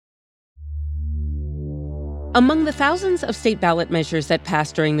Among the thousands of state ballot measures that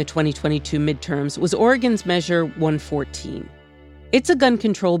passed during the 2022 midterms was Oregon's Measure 114. It's a gun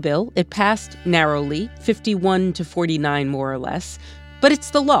control bill. It passed narrowly, 51 to 49 more or less. But it's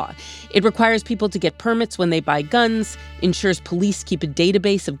the law. It requires people to get permits when they buy guns, ensures police keep a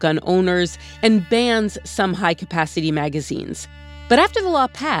database of gun owners, and bans some high-capacity magazines. But after the law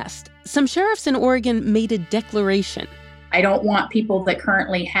passed, some sheriffs in Oregon made a declaration. I don't want people that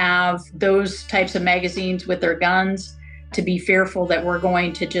currently have those types of magazines with their guns to be fearful that we're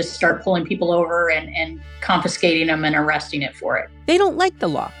going to just start pulling people over and confiscating them and arresting it for it. They don't like the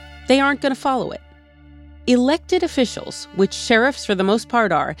law. They aren't going to follow it. Elected officials, which sheriffs for the most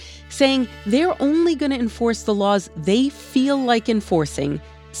part are, saying they're only going to enforce the laws they feel like enforcing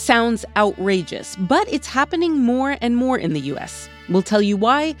sounds outrageous. But it's happening more and more in the U.S. We'll tell you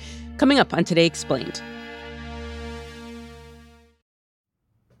why, coming up on Today Explained.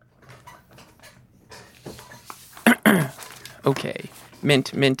 Okay.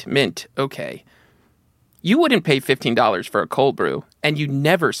 Mint. Okay. You wouldn't pay $15 for a cold brew, and you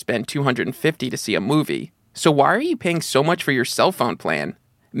never spend $250 to see a movie. So why are you paying so much for your cell phone plan?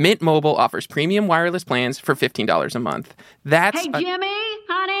 Mint Mobile offers premium wireless plans for $15 a month. Hey, Jimmy,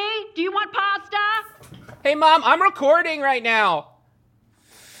 honey, do you want pasta? Hey, Mom, I'm recording right now.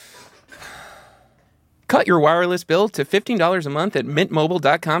 Cut your wireless bill to $15 a month at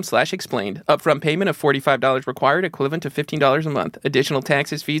mintmobile.com/explained. Upfront payment of $45 required, equivalent to $15 a month. Additional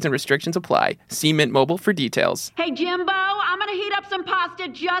taxes, fees, and restrictions apply. See Mint Mobile for details. Hey, Jimbo, I'm going to heat up some pasta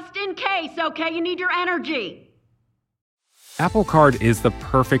just in case, okay? You need your energy. Apple Card is the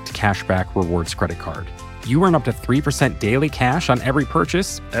perfect cashback rewards credit card. You earn up to 3% daily cash on every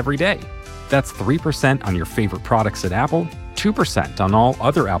purchase every day. That's 3% on your favorite products at Apple, 2% on all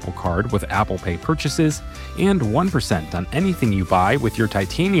other Apple Card with Apple Pay purchases, and 1% on anything you buy with your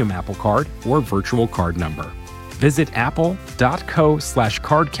titanium Apple Card or virtual card number. Visit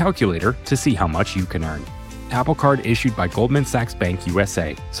apple.co/card calculator to see how much you can earn. Apple Card issued by Goldman Sachs Bank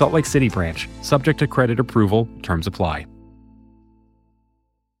USA, Salt Lake City branch, subject to credit approval, terms apply.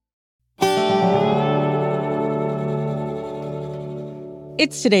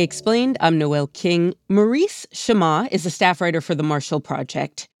 It's Today Explained. I'm Noel King. Maurice Chammah is a staff writer for the Marshall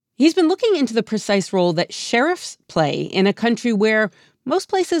Project. He's been looking into the precise role that sheriffs play in a country where most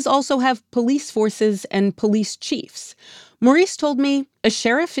places also have police forces and police chiefs. Maurice told me a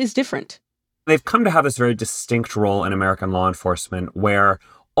sheriff is different. They've come to have this very distinct role in American law enforcement where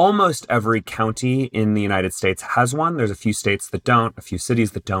almost every county in the United States has one. There's a few states that don't, a few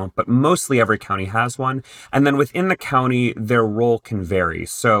cities that don't, but mostly every county has one. And then within the county, their role can vary.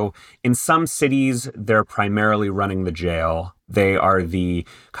 So in some cities, they're primarily running the jail. They are the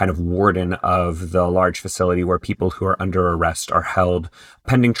kind of warden of the large facility where people who are under arrest are held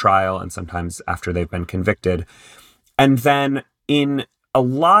pending trial and sometimes after they've been convicted. And then in a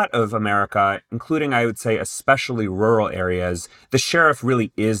lot of America, including, I would say, especially rural areas, the sheriff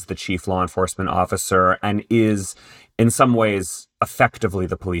really is the chief law enforcement officer and is, in some ways, effectively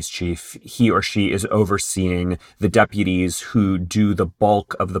the police chief. He or she is overseeing the deputies who do the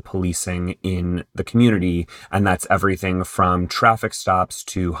bulk of the policing in the community, and that's everything from traffic stops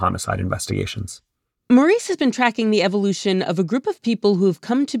to homicide investigations. Maurice has been tracking the evolution of a group of people who have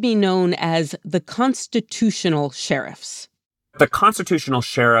come to be known as the constitutional sheriffs. The constitutional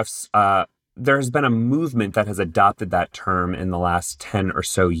sheriffs, there has been a movement that has adopted that term in the last 10 or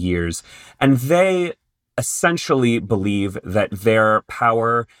so years, and they essentially believe that their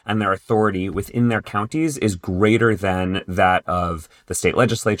power and their authority within their counties is greater than that of the state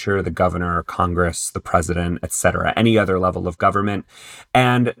legislature, the governor, Congress, the president, etc., any other level of government.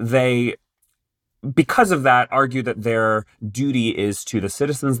 And they, because of that, argue that their duty is to the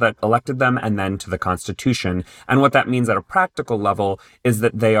citizens that elected them and then to the Constitution. And what that means at a practical level is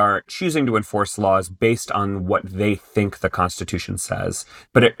that they are choosing to enforce laws based on what they think the Constitution says.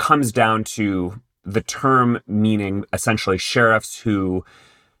 But it comes down to the term meaning essentially sheriffs who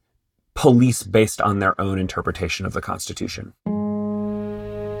police based on their own interpretation of the Constitution.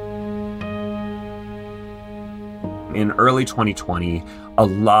 In early 2020, a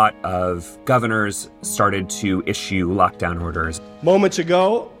lot of governors started to issue lockdown orders. Moments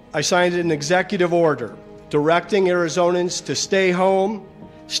ago, I signed an executive order directing Arizonans to stay home,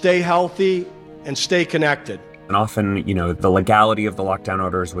 stay healthy, and stay connected. And often, the legality of the lockdown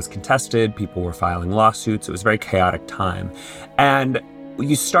orders was contested. People were filing lawsuits. It was a very chaotic time. And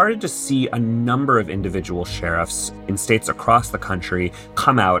you started to see a number of individual sheriffs in states across the country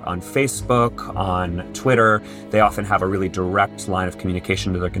come out on Facebook, on Twitter. They often have a really direct line of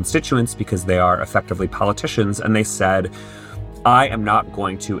communication to their constituents because they are effectively politicians. And they said, I am not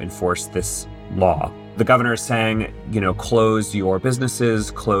going to enforce this law. The governor is saying, close your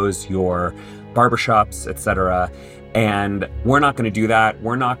businesses, close your barbershops, etc. And we're not going to do that.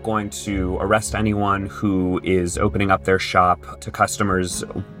 We're not going to arrest anyone who is opening up their shop to customers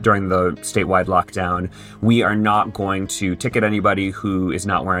during the statewide lockdown. We are not going to ticket anybody who is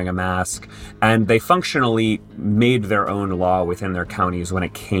not wearing a mask. And they functionally made their own law within their counties when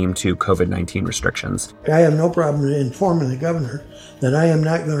it came to COVID-19 restrictions. I have no problem informing the governor that I am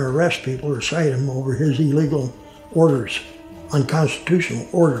not going to arrest people or cite him over his illegal orders, unconstitutional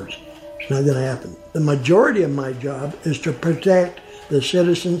orders. It's not going to happen. The majority of my job is to protect the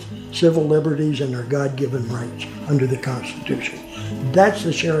citizens' civil liberties and their God-given rights under the Constitution. That's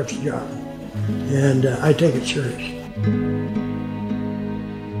the sheriff's job, and I take it serious.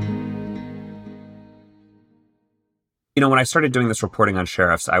 When I started doing this reporting on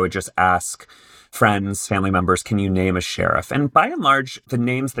sheriffs, I would just ask friends, family members, can you name a sheriff? And by and large, the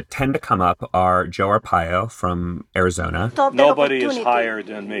names that tend to come up are Joe Arpaio from Arizona. Nobody is higher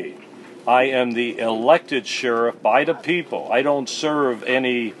than me. I am the elected sheriff by the people. I don't serve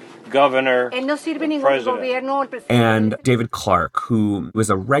any governor, president. And David Clark, who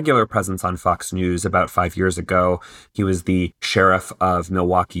was a regular presence on Fox News about 5 years ago. He was the sheriff of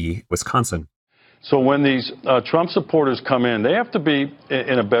Milwaukee, Wisconsin. So when these Trump supporters come in, they have to be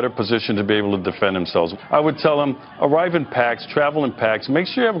in a better position to be able to defend themselves. I would tell them, arrive in packs, travel in packs. Make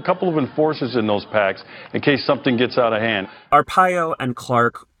sure you have a couple of enforcers in those packs in case something gets out of hand. Arpaio and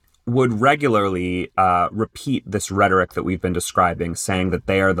Clark would regularly repeat this rhetoric that we've been describing, saying that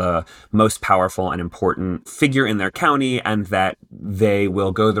they are the most powerful and important figure in their county and that they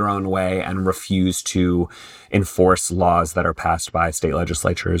will go their own way and refuse to enforce laws that are passed by state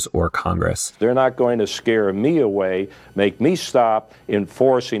legislatures or Congress. They're not going to scare me away, make me stop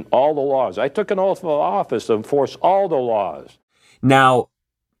enforcing all the laws. I took an oath of office to enforce all the laws. Now,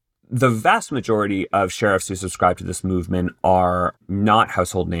 the vast majority of sheriffs who subscribe to this movement are not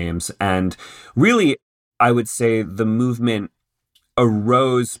household names. And really, I would say the movement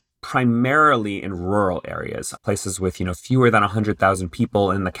arose primarily in rural areas, places with, fewer than 100,000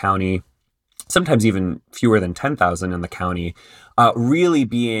 people in the county, sometimes even fewer than 10,000 in the county, really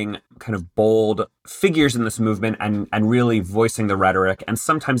being kind of bold figures in this movement and really voicing the rhetoric and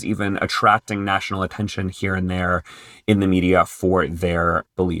sometimes even attracting national attention here and there in the media for their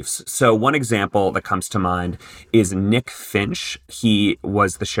beliefs. So one example that comes to mind is Nick Finch. He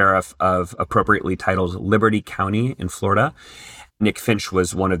was the sheriff of appropriately titled Liberty County in Florida. Nick Finch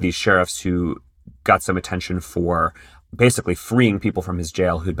was one of these sheriffs who got some attention for basically freeing people from his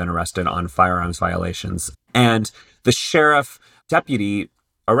jail who'd been arrested on firearms violations. And the sheriff deputy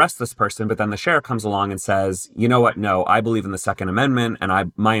arrests this person, but then the sheriff comes along and says, you know what? No, I believe in the Second Amendment,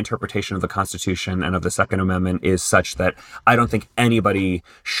 and my interpretation of the Constitution and of the Second Amendment is such that I don't think anybody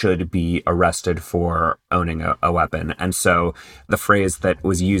should be arrested for owning a weapon. And so the phrase that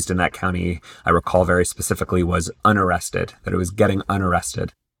was used in that county, I recall very specifically, was unarrested, that it was getting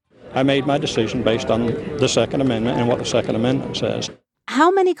unarrested. I made my decision based on the Second Amendment and what the Second Amendment says.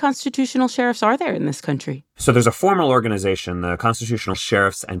 How many constitutional sheriffs are there in this country? So there's a formal organization, the Constitutional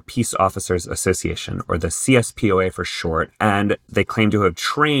Sheriffs and Peace Officers Association, or the CSPOA for short, and they claim to have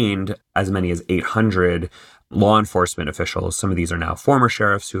trained as many as 800 law enforcement officials. Some of these are now former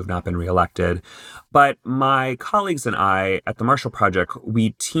sheriffs who have not been reelected. But my colleagues and I at the Marshall Project,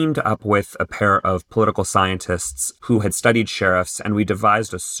 we teamed up with a pair of political scientists who had studied sheriffs, and we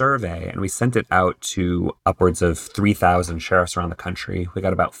devised a survey and we sent it out to upwards of 3,000 sheriffs around the country. We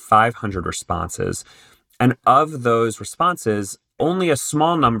got about 500 responses. And of those responses, only a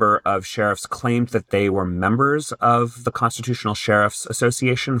small number of sheriffs claimed that they were members of the Constitutional Sheriffs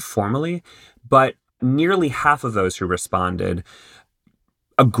Association formally, but nearly half of those who responded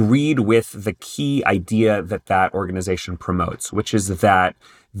agreed with the key idea that that organization promotes, which is that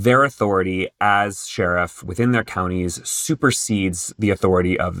their authority as sheriff within their counties supersedes the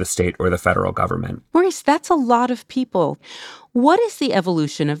authority of the state or the federal government. Maurice, that's a lot of people. What is the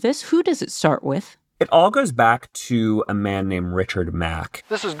evolution of this? Who does it start with? It all goes back to a man named Richard Mack.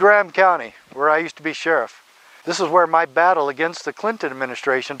 This is Graham County, where I used to be sheriff. This is where my battle against the Clinton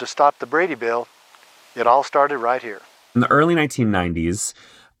administration to stop the Brady Bill, it all started right here. In the early 1990s,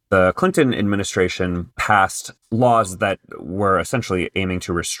 the Clinton administration passed laws that were essentially aiming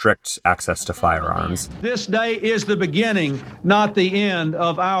to restrict access to firearms. This day is the beginning, not the end,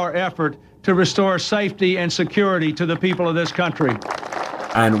 of our effort to restore safety and security to the people of this country.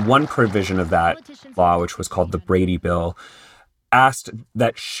 And one provision of that law, which was called the Brady Bill, asked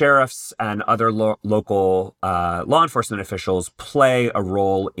that sheriffs and other local law enforcement officials play a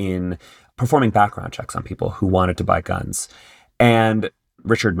role in performing background checks on people who wanted to buy guns. And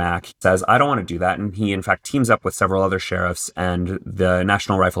Richard Mack says, I don't want to do that. And he, in fact, teams up with several other sheriffs and the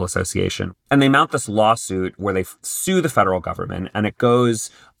National Rifle Association. And they mount this lawsuit where they sue the federal government, and it goes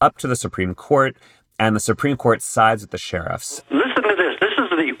up to the Supreme Court, and the Supreme Court sides with the sheriffs. Listen to this. This is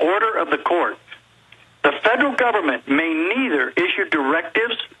the order of the court. The federal government may neither issue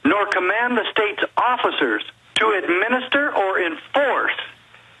directives nor command the state's officers to administer or enforce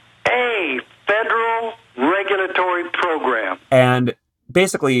a federal regulatory program. And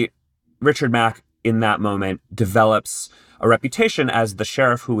basically, Richard Mack, in that moment, develops a reputation as the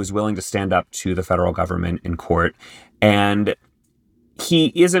sheriff who was willing to stand up to the federal government in court. And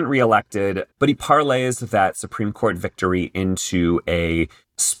he isn't reelected, but he parlays that Supreme Court victory into a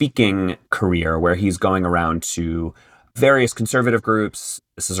speaking career where he's going around to various conservative groups.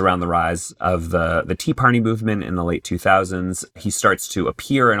 This is around the rise of the Tea Party movement in the late 2000s. He starts to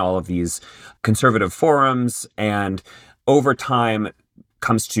appear in all of these conservative forums, and over time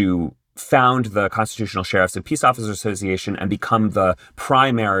comes to found the Constitutional Sheriffs and Peace Officers Association and become the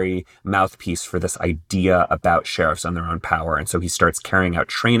primary mouthpiece for this idea about sheriffs and their own power. And so he starts carrying out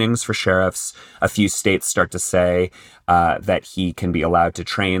trainings for sheriffs. A few states start to say that he can be allowed to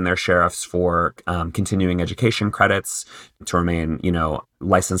train their sheriffs for continuing education credits to remain,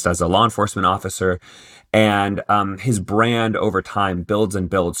 licensed as a law enforcement officer. And his brand over time builds and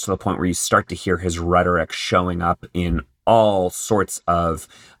builds to the point where you start to hear his rhetoric showing up in all sorts of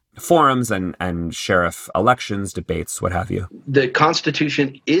forums and sheriff elections, debates, what have you. The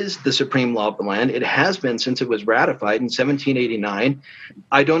Constitution is the supreme law of the land. It has been since it was ratified in 1789.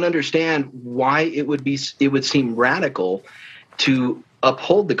 I don't understand why it would seem radical to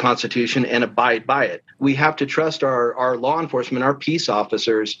uphold the Constitution and abide by it. We have to trust our law enforcement, our peace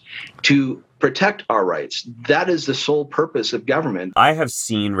officers, to protect our rights. That is the sole purpose of government. I have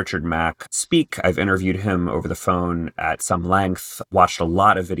seen Richard Mack speak. I've interviewed him over the phone at some length, watched a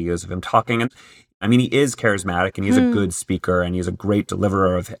lot of videos of him talking. And I mean, he is charismatic and he's a good speaker and he's a great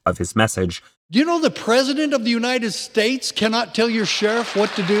deliverer of his message. Do you know the President of the United States cannot tell your sheriff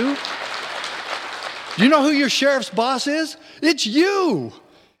what to do? Do you know who your sheriff's boss is? It's you,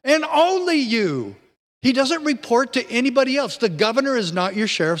 and only you. He doesn't report to anybody else. The governor is not your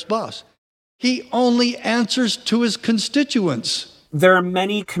sheriff's boss. He only answers to his constituents. There are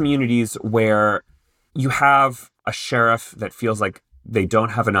many communities where you have a sheriff that feels like they don't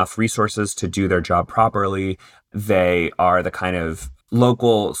have enough resources to do their job properly. They are the kind of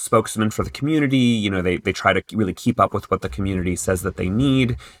local spokesman for the community. They try to really keep up with what the community says that they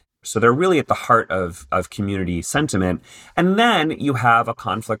need. So they're really at the heart of community sentiment. And then you have a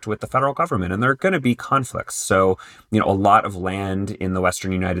conflict with the federal government, and there are going to be conflicts. So, a lot of land in the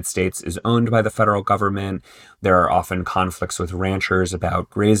Western United States is owned by the federal government. There are often conflicts with ranchers about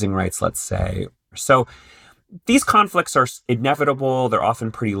grazing rights, let's say. So these conflicts are inevitable. They're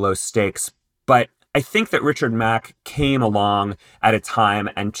often pretty low stakes. But I think that Richard Mack came along at a time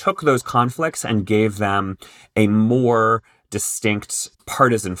and took those conflicts and gave them a more distinct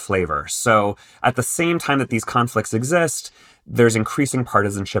partisan flavor. So at the same time that these conflicts exist, there's increasing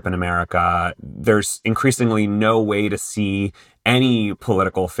partisanship in America. There's increasingly no way to see any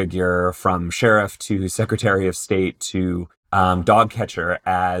political figure from sheriff to Secretary of State to dog catcher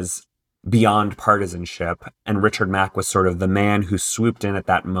as beyond partisanship. And Richard Mack was sort of the man who swooped in at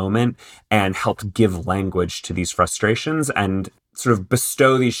that moment and helped give language to these frustrations and sort of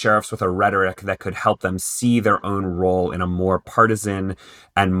bestow these sheriffs with a rhetoric that could help them see their own role in a more partisan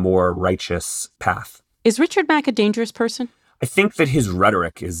and more righteous path. Is Richard Mack a dangerous person? I think that his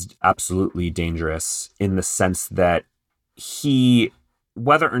rhetoric is absolutely dangerous in the sense that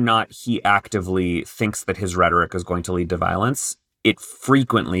whether or not he actively thinks that his rhetoric is going to lead to violence, it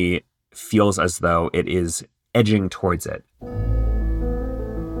frequently feels as though it is edging towards it.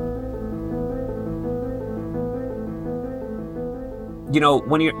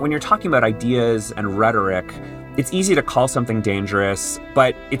 When you're talking about ideas and rhetoric, it's easy to call something dangerous,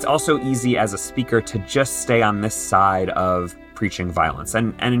 but it's also easy as a speaker to just stay on this side of preaching violence.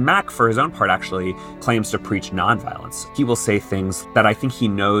 And Mack, for his own part, actually claims to preach nonviolence. He will say things that I think he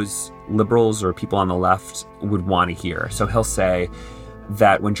knows liberals or people on the left would want to hear. So he'll say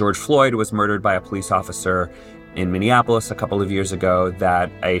that when George Floyd was murdered by a police officer in Minneapolis a couple of years ago, that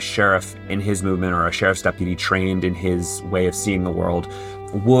a sheriff in his movement or a sheriff's deputy trained in his way of seeing the world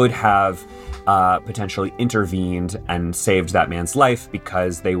would have potentially intervened and saved that man's life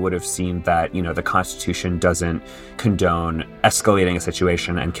because they would have seen that, the Constitution doesn't condone escalating a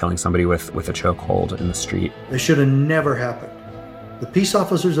situation and killing somebody with a chokehold in the street. This should have never happened. The peace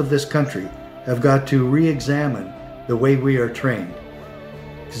officers of this country have got to re-examine the way we are trained,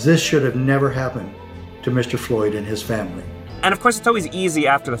 because this should have never happened to Mr. Floyd and his family. And of course, it's always easy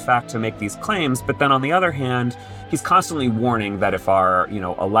after the fact to make these claims, but then on the other hand, he's constantly warning that if our,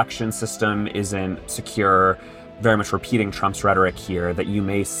 election system isn't secure, very much repeating Trump's rhetoric here, that you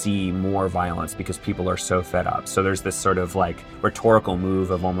may see more violence because people are so fed up. So there's this sort of rhetorical move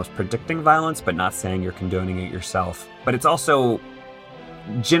of almost predicting violence, but not saying you're condoning it yourself. But it's also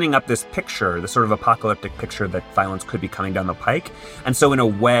ginning up this picture, this sort of apocalyptic picture that violence could be coming down the pike. And so in a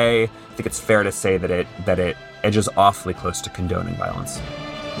way, I think it's fair to say that it edges awfully close to condoning violence.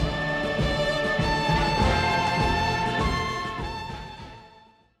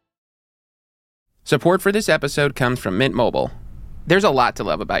 Support for this episode comes from Mint Mobile. There's a lot to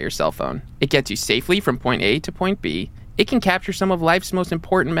love about your cell phone. It gets you safely from point A to point B. It can capture some of life's most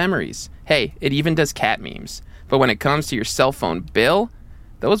important memories. Hey, it even does cat memes. But when it comes to your cell phone bill,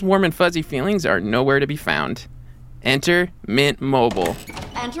 those warm and fuzzy feelings are nowhere to be found. Enter Mint Mobile.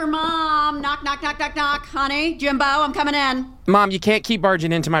 Enter Mom. Knock, knock, knock, knock, knock. Honey, Jimbo, I'm coming in. Mom, you can't keep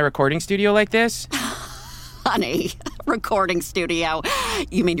barging into my recording studio like this. Honey, recording studio.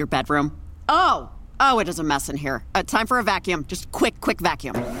 You mean your bedroom? Oh, it is a mess in here. Time for a vacuum. Just quick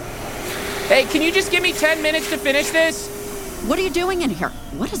vacuum. Hey, can you just give me 10 minutes to finish this? What are you doing in here?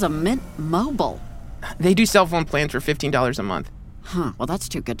 What is a Mint Mobile? They do cell phone plans for $15 a month. Huh, well, that's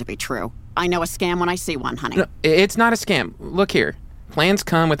too good to be true. I know a scam when I see one, honey. No, it's not a scam. Look here. Plans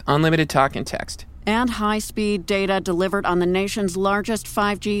come with unlimited talk and text. And high-speed data delivered on the nation's largest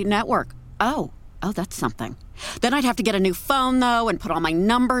 5G network. Oh, that's something. Then I'd have to get a new phone, though, and put all my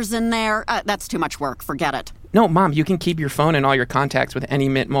numbers in there. That's too much work. Forget it. No, Mom, you can keep your phone and all your contacts with any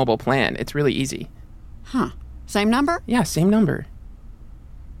Mint Mobile plan. It's really easy. Huh. Same number? Yeah, same number.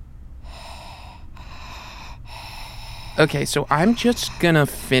 Okay, so I'm just gonna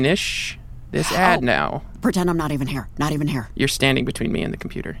finish this ad now. Pretend I'm not even here. Not even here. You're standing between me and the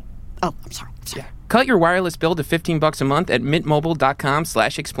computer. Oh, I'm sorry. Yeah. Cut your wireless bill to $15 a month at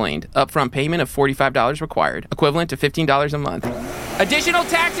mintmobile.com/explained. Upfront payment of $45 required, equivalent to $15 a month. Additional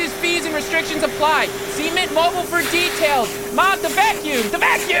taxes, fees, and restrictions apply. See Mint Mobile for details. Mom, the vacuum! The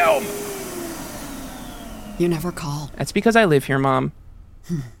vacuum! You never call. That's because I live here, Mom.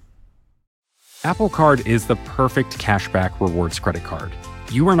 Apple Card is the perfect cashback rewards credit card.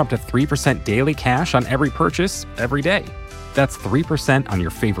 You earn up to 3% daily cash on every purchase every day. That's 3% on your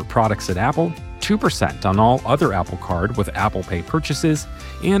favorite products at Apple, 2% on all other Apple Card with Apple Pay purchases,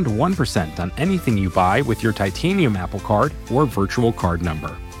 and 1% on anything you buy with your titanium Apple Card or virtual card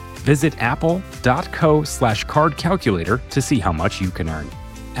number. Visit apple.co/card calculator to see how much you can earn.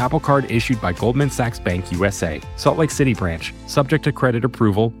 Apple Card issued by Goldman Sachs Bank USA, Salt Lake City branch, subject to credit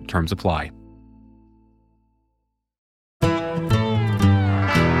approval, terms apply.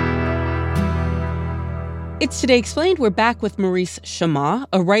 It's Today Explained. We're back with Maurice Chammah,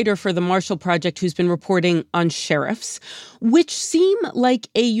 a writer for the Marshall Project who's been reporting on sheriffs, which seem like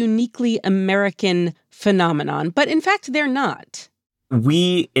a uniquely American phenomenon, but in fact, they're not.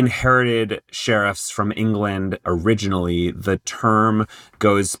 We inherited sheriffs from England originally. The term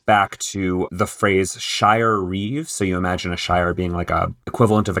goes back to the phrase shire reeve. So you imagine a shire being like a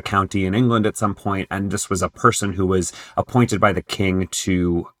equivalent of a county in England at some point. And this was a person who was appointed by the king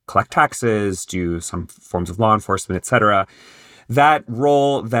to collect taxes, do some forms of law enforcement, etc. That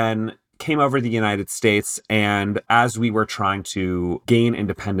role then came over to the United States, and as we were trying to gain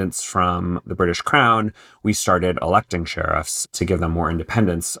independence from the British Crown, we started electing sheriffs to give them more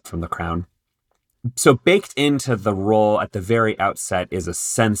independence from the Crown. So baked into the role at the very outset is a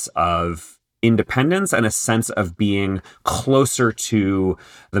sense of independence and a sense of being closer to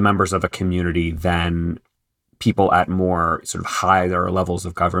the members of a community than people at more sort of higher levels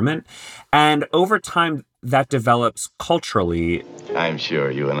of government. And over time, that develops culturally. I'm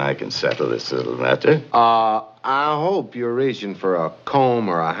sure you and I can settle this little matter. I hope you're reaching for a comb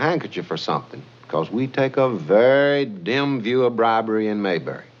or a handkerchief or something, because we take a very dim view of bribery in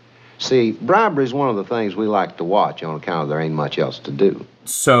Mayberry. See, bribery is one of the things we like to watch on account of there ain't much else to do.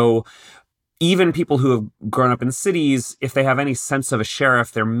 So even people who have grown up in cities, if they have any sense of a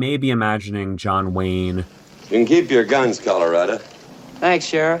sheriff, they're maybe imagining John Wayne. You can keep your guns, Colorado. Thanks,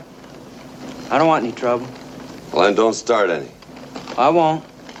 Sheriff. I don't want any trouble. Well, then don't start any. I won't,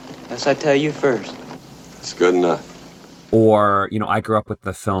 unless I tell you first. It's good enough. Or, I grew up with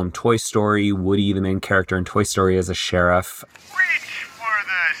the film Toy Story. Woody, the main character in Toy Story, is a sheriff. Reach for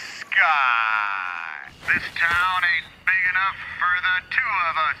the sky. This town ain't big enough for the two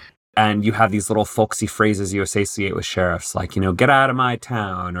of us. And you have these little folksy phrases you associate with sheriffs, like, get out of my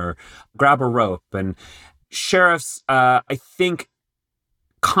town, or grab a rope. And sheriffs, I think,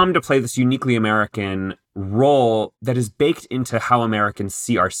 come to play this uniquely American role that is baked into how Americans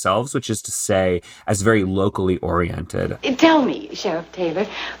see ourselves, which is to say, as very locally oriented. Tell me, Sheriff Taylor,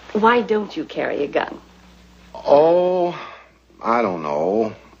 why don't you carry a gun? Oh, I don't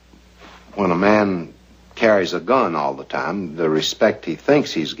know. When a man carries a gun all the time, the respect he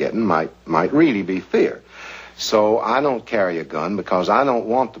thinks he's getting might really be fear. So I don't carry a gun because I don't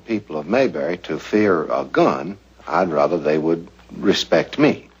want the people of Mayberry to fear a gun. I'd rather they would respect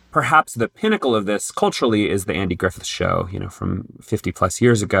me. Perhaps the pinnacle of this culturally is the Andy Griffith Show, from 50 plus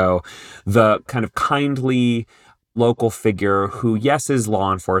years ago. The kind of kindly local figure who, yes, is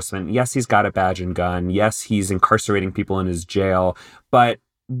law enforcement. Yes, he's got a badge and gun. Yes, he's incarcerating people in his jail. But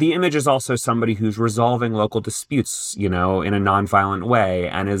the image is also somebody who's resolving local disputes, in a nonviolent way,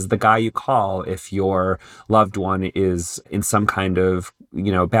 and is the guy you call if your loved one is in some kind of,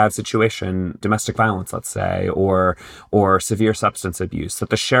 bad situation, domestic violence, let's say, or severe substance abuse. That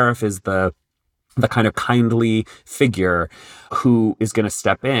the sheriff is the kind of kindly figure who is going to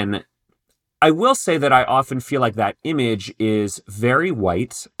step in. I will say that I often feel like that image is very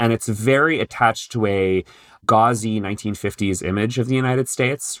white, and it's very attached to a gauzy 1950s image of the United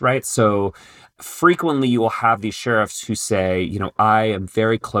States, right? So frequently you will have these sheriffs who say, I am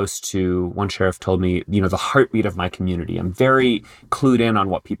very close to, one sheriff told me, the heartbeat of my community. I'm very clued in on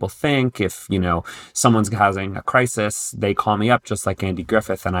what people think. If, someone's having a crisis, they call me up just like Andy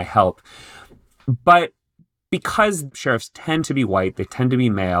Griffith and I help. But because sheriffs tend to be white, they tend to be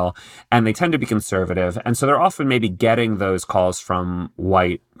male, and they tend to be conservative. And so they're often maybe getting those calls from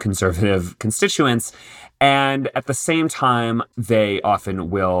white conservative constituents. And at the same time, they often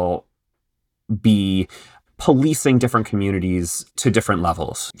will be policing different communities to different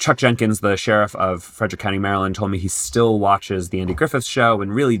levels. Chuck Jenkins, the sheriff of Frederick County, Maryland, told me he still watches the Andy Griffith Show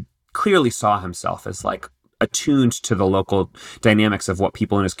and really clearly saw himself as attuned to the local dynamics of what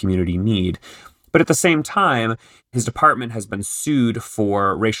people in his community need. But at the same time, his department has been sued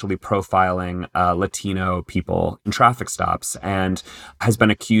for racially profiling Latino people in traffic stops and has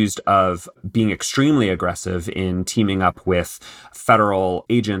been accused of being extremely aggressive in teaming up with federal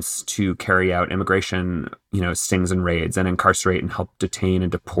agents to carry out immigration, stings and raids and incarcerate and help detain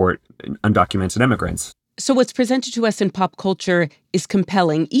and deport undocumented immigrants. So what's presented to us in pop culture is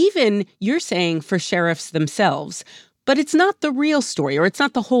compelling, even, you're saying, for sheriffs themselves. But it's not the real story, or it's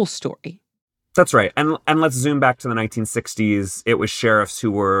not the whole story. That's right. And let's zoom back to the 1960s. It was sheriffs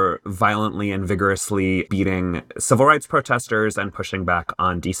who were violently and vigorously beating civil rights protesters and pushing back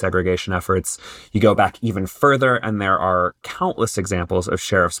on desegregation efforts. You go back even further, and there are countless examples of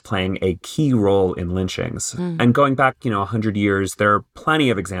sheriffs playing a key role in lynchings. And going back, 100 years, there are plenty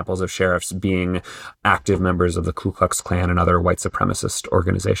of examples of sheriffs being active members of the Ku Klux Klan and other white supremacist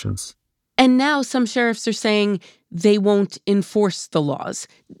organizations. And now some sheriffs are saying they won't enforce the laws.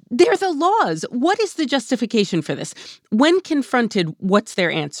 They're the laws. What is the justification for this? When confronted, what's their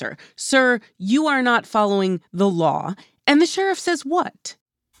answer? Sir, you are not following the law. And the sheriff says what?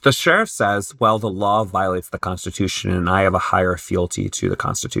 The sheriff says, well, the law violates the Constitution and I have a higher fealty to the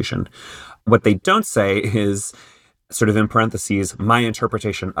Constitution. What they don't say is, sort of in parentheses, my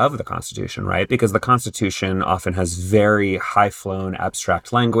interpretation of the Constitution, right? Because the Constitution often has very high-flown,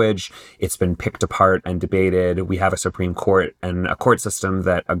 abstract language. It's been picked apart and debated. We have a Supreme Court and a court system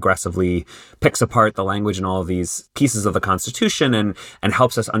that aggressively picks apart the language in all of these pieces of the Constitution and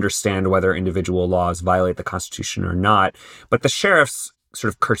helps us understand whether individual laws violate the Constitution or not. But the sheriffs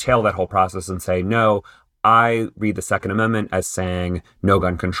sort of curtail that whole process and say, no, I read the Second Amendment as saying no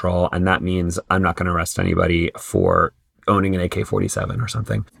gun control, and that means I'm not going to arrest anybody for owning an AK-47 or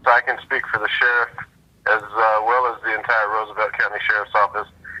something. So I can speak for the sheriff as well as the entire Roosevelt County Sheriff's Office,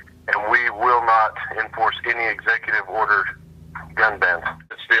 and we will not enforce any executive ordered gun bans.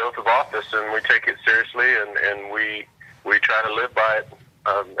 It's the oath of office, and we take it seriously, and we try to live by it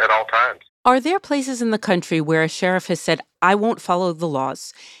at all times. Are there places in the country where a sheriff has said, I won't follow the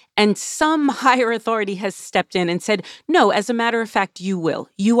laws, and some higher authority has stepped in and said, no, as a matter of fact, you will.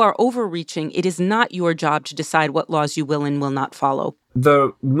 You are overreaching. It is not your job to decide what laws you will and will not follow.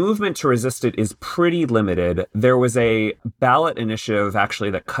 The movement to resist it is pretty limited. There was a ballot initiative, actually,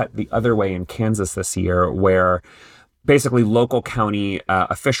 that cut the other way in Kansas this year, where basically local county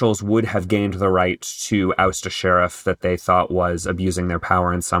officials would have gained the right to oust a sheriff that they thought was abusing their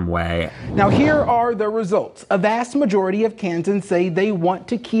power in some way. Now, here are the results. A vast majority of Kansans say they want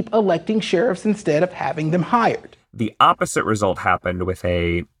to keep electing sheriffs instead of having them hired. The opposite result happened with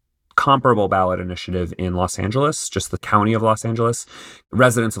a comparable ballot initiative in Los Angeles, just the county of Los Angeles.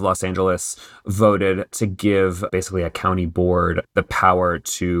 Residents of Los Angeles voted to give basically a county board the power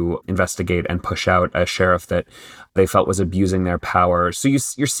to investigate and push out a sheriff that they felt was abusing their power. So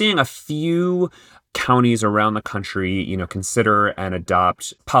you're seeing a few counties around the country, consider and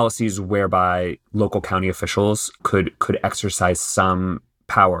adopt policies whereby local county officials could exercise some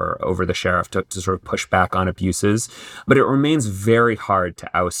power over the sheriff to sort of push back on abuses. But it remains very hard to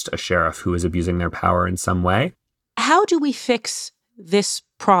oust a sheriff who is abusing their power in some way. How do we fix this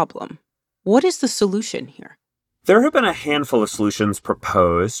problem? What is the solution here? There have been a handful of solutions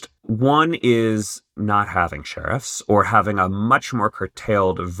proposed. One is not having sheriffs, or having a much more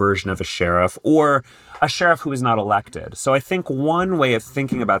curtailed version of a sheriff, or a sheriff who is not elected. So I think one way of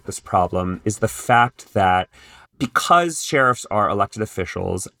thinking about this problem is the fact that because sheriffs are elected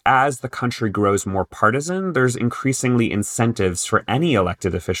officials, as the country grows more partisan, there's increasingly incentives for any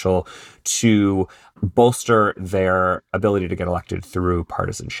elected official to bolster their ability to get elected through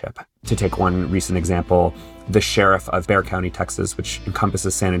partisanship. To take one recent example, the sheriff of Bexar County, Texas, which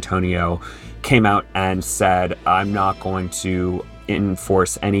encompasses San Antonio, came out and said, I'm not going to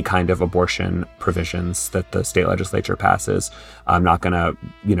enforce any kind of abortion provisions that the state legislature passes. I'm not going to,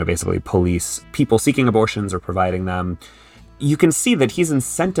 basically police people seeking abortions or providing them. You can see that he's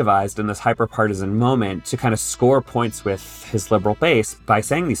incentivized in this hyper-partisan moment to kind of score points with his liberal base by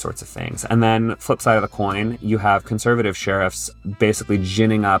saying these sorts of things. And then flip side of the coin, you have conservative sheriffs basically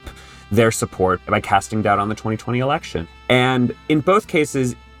ginning up their support by casting doubt on the 2020 election. And in both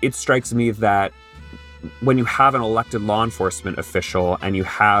cases, it strikes me that when you have an elected law enforcement official and you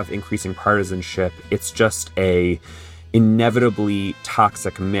have increasing partisanship, it's just a inevitably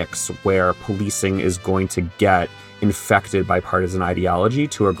toxic mix where policing is going to get infected by partisan ideology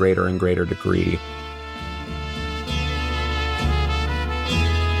to a greater and greater degree.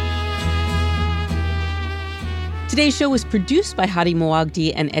 Today's show was produced by Hadi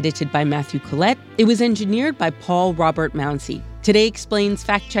Moagdi and edited by Matthew Collette. It was engineered by Paul Robert Mounsey. Today Explain's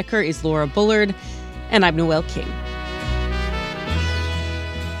fact-checker is Laura Bullard. And I'm Noelle King.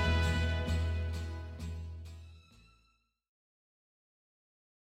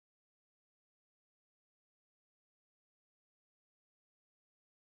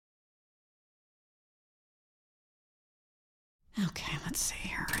 Okay, let's see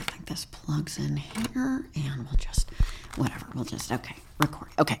here. I think this plugs in here, and okay, record.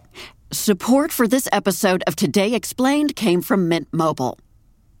 Okay. Support for this episode of Today Explained came from Mint Mobile.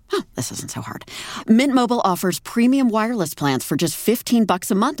 Oh, this isn't so hard. Mint Mobile offers premium wireless plans for just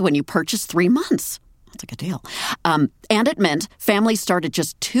 $15 a month when you purchase 3 months. That's a good deal. And at Mint, families start at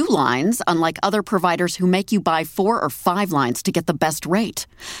just 2 lines, unlike other providers who make you buy 4 or 5 lines to get the best rate.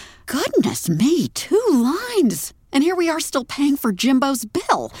 Goodness me, 2 lines. And here we are still paying for Jimbo's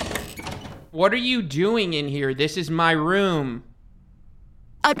bill. What are you doing in here? This is my room.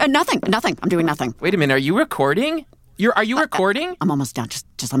 Nothing. I'm doing nothing. Wait a minute, are you recording? Are you recording? I'm almost done.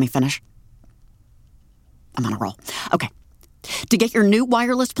 Just let me finish. I'm on a roll. Okay. To get your new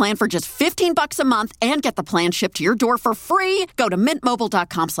wireless plan for just $15 a month and get the plan shipped to your door for free, go to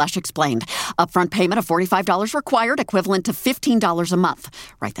mintmobile.com/explained. Upfront payment of $45 required, equivalent to $15 a month.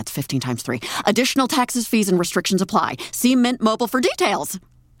 Right, that's 15 times 3. Additional taxes, fees, and restrictions apply. See Mint Mobile for details.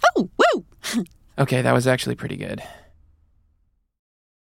 Oh, woo! Okay, that was actually pretty good.